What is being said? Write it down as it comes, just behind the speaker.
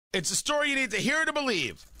It's a story you need to hear to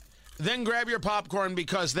believe. Then grab your popcorn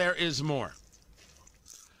because there is more.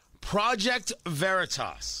 Project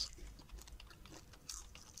Veritas.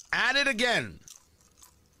 At it again.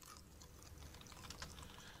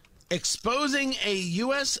 Exposing a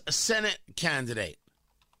U.S. Senate candidate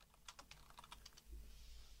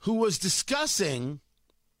who was discussing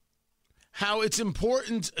how it's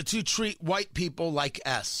important to treat white people like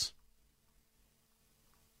S.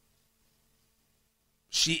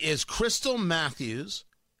 She is Crystal Matthews,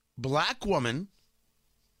 black woman,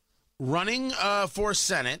 running for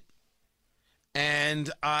Senate.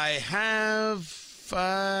 And I have,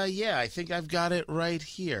 I think I've got it right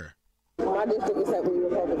here. My district is heavily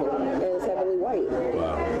Republican, and it's heavily white.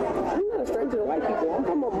 Wow. I'm not a stranger to white people. I'm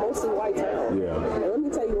from a mostly white town. Yeah. And let me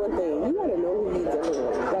tell you one thing. You got to know who leads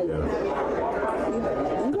everyone. Like, you got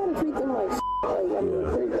to treat them like Like, I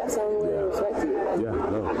mean, that's the only way to respect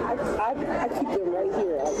you. I keep them right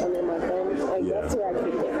here, like under my thumb. Like, that's where I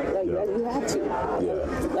keep them. Like, you have to.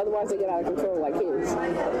 Otherwise, they get out of control like kids.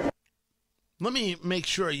 Let me make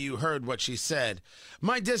sure you heard what she said.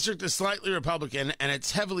 My district is slightly Republican, and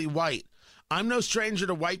it's heavily white. I'm no stranger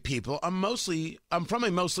to white people. I'm from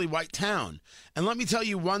a mostly white town. And let me tell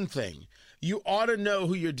you one thing. You ought to know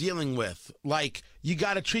who you're dealing with. Like, you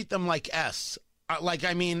got to treat them like S.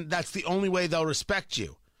 That's the only way they'll respect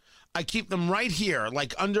you. I keep them right here,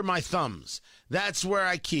 like under my thumbs. That's where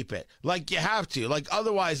I keep it. Like, you have to. Like,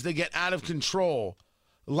 otherwise they get out of control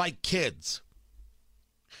like kids.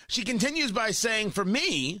 She continues by saying, for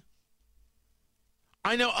me,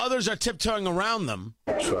 I know others are tiptoeing around them.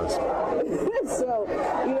 Trust me. So,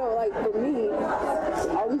 like for me,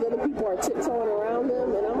 all these other people are tiptoeing around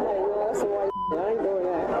them, and I'm like, no, that's some white I ain't doing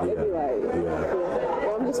that. They'd be like,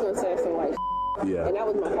 well, I'm just going to say it's some white And that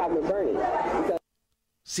was my problem with Bernie.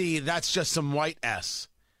 See, that's just some white S.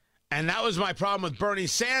 And that was my problem with Bernie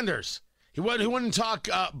Sanders. He wouldn't talk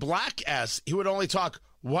black S. He would only talk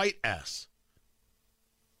white S.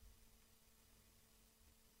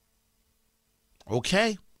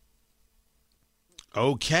 Okay.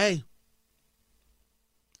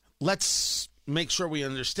 Let's make sure we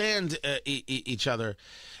understand each other.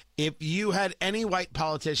 If you had any white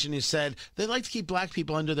politician who said they'd like to keep black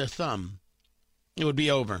people under their thumb, it would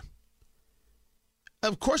be over.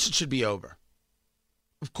 Of course it should be over.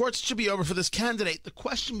 Of course it should be over for this candidate. The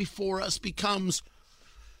question before us becomes,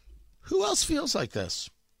 who else feels like this?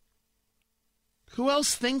 Who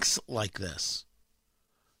else thinks like this?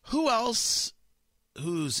 Who else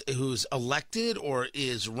who's elected or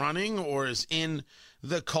is running or is in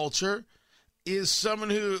the culture is someone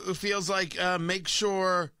who feels like make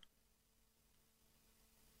sure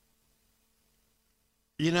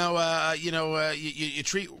you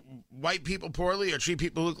treat white people poorly or treat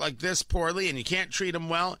people who look like this poorly and you can't treat them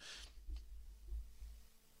well.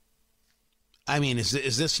 I mean, is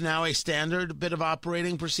this now a standard bit of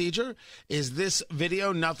operating procedure? Is this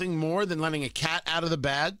video nothing more than letting a cat out of the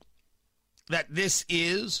bag? That this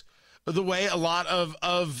is the way a lot of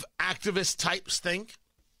activist types think?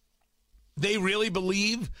 They really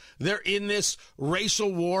believe they're in this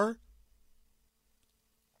racial war?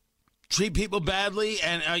 Treat people badly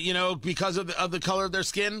and, because of the color of their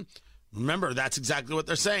skin? Remember, that's exactly what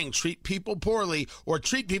they're saying. Treat people poorly or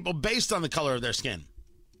treat people based on the color of their skin.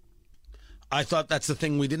 I thought that's the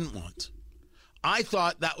thing we didn't want. I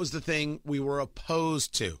thought that was the thing we were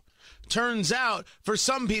opposed to. Turns out, for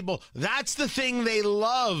some people, that's the thing they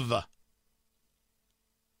love.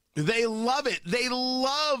 They love it. They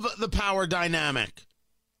love the power dynamic.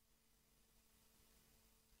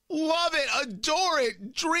 Love it, adore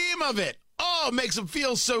it, dream of it. Oh, it makes them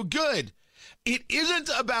feel so good. It isn't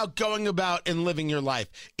about going about and living your life.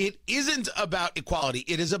 It isn't about equality.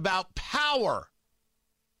 It is about power.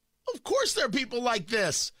 Of course there are people like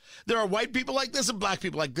this. There are white people like this and black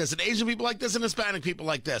people like this and Asian people like this and Hispanic people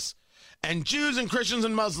like this. And Jews and Christians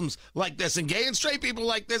and Muslims like this and gay and straight people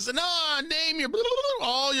like this. And name your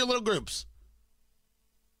all your little groups.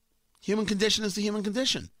 Human condition is the human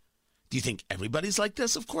condition. Do you think everybody's like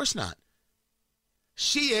this? Of course not.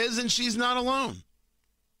 She is, and she's not alone.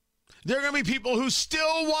 There are going to be people who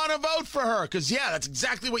still want to vote for her because, that's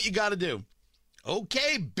exactly what you got to do.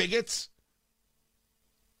 Okay, bigots.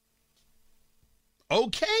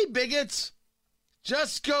 Okay, bigots.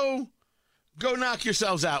 Just go knock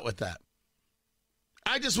yourselves out with that.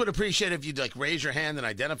 I just would appreciate if you'd raise your hand and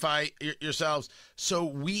identify yourselves so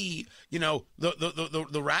we,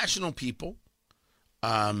 the rational people,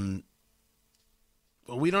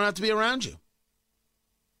 we don't have to be around you.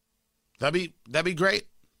 That'd be great.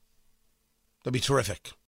 That'd be terrific.